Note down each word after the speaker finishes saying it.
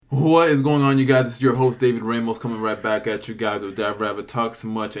What is going on, you guys? It's your host, David Ramos, coming right back at you guys with Dav Rabbit Talks Too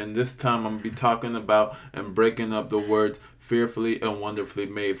Much. And this time I'm going to be talking about and breaking up the words fearfully and wonderfully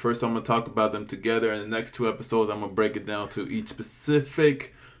made. First, I'm going to talk about them together. In the next two episodes, I'm going to break it down to each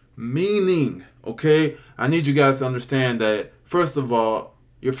specific meaning. Okay? I need you guys to understand that, first of all,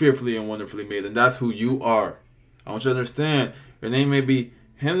 you're fearfully and wonderfully made. And that's who you are. I want you to understand. Your name may be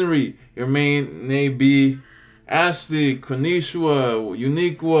Henry. Your name may be Ashley, Konnichiwa,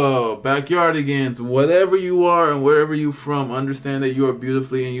 Uniqua, Backyardigans, whatever you are and wherever you're from, understand that you are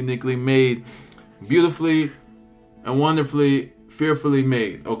beautifully and uniquely made. Beautifully and wonderfully, fearfully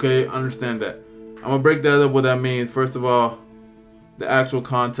made. Okay? Understand that. I'm going to break that up what that means. First of all, the actual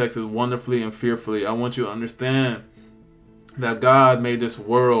context is wonderfully and fearfully. I want you to understand that God made this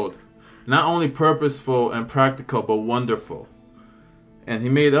world not only purposeful and practical, but wonderful. And He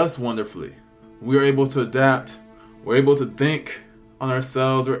made us wonderfully. We are able to adapt. We're able to think on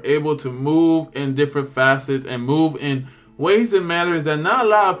ourselves. We're able to move in different facets and move in ways and manners that not a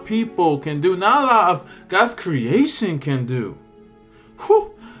lot of people can do. Not a lot of God's creation can do.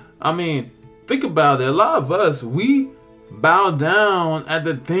 Whew. I mean, think about it. A lot of us, we bow down at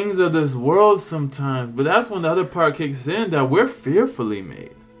the things of this world sometimes. But that's when the other part kicks in, that we're fearfully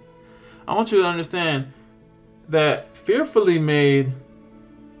made. I want you to understand that fearfully made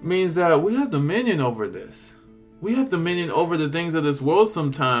means that we have dominion over this. We have dominion over the things of this world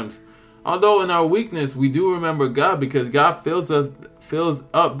sometimes. Although in our weakness, we do remember God, because God fills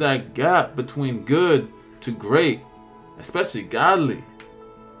up that gap between good to great, especially godly.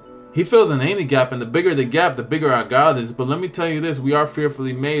 He fills in any gap, and the bigger the gap, the bigger our God is. But let me tell you this, we are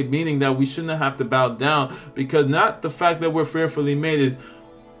fearfully made, meaning that we shouldn't have to bow down, because not the fact that we're fearfully made is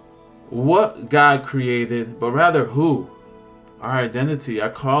what God created, but rather who. Our identity, our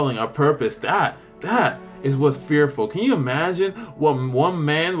calling, our purpose, that is what's fearful. Can you imagine what one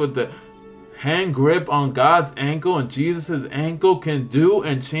man with the hand grip on God's ankle and Jesus' ankle can do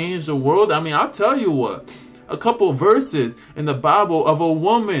and change the world? I mean, I'll tell you what. A couple verses in the Bible of a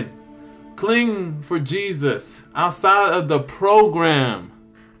woman clinging for Jesus outside of the program.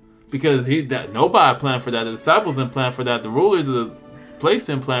 Because nobody planned for that. The disciples didn't plan for that. The rulers of the place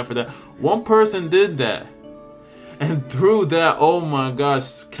didn't plan for that. One person did that. And through that, oh my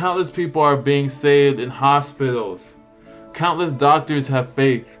gosh, countless people are being saved in hospitals. Countless doctors have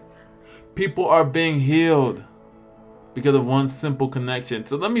faith. People are being healed because of one simple connection.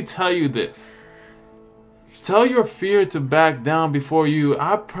 So let me tell you this. Tell your fear to back down before you.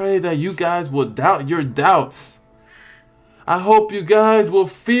 I pray that you guys will doubt your doubts. I hope you guys will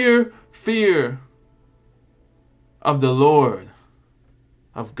fear of the Lord,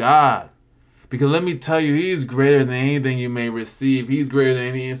 of God. Because let me tell you, He's greater than anything you may receive. He's greater than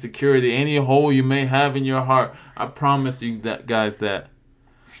any insecurity, any hole you may have in your heart. I promise you guys that.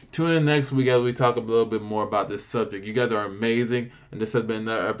 Tune in next week as we talk a little bit more about this subject. You guys are amazing. And this has been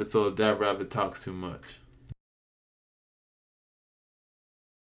another episode of Dav Rabbit Talks Too Much.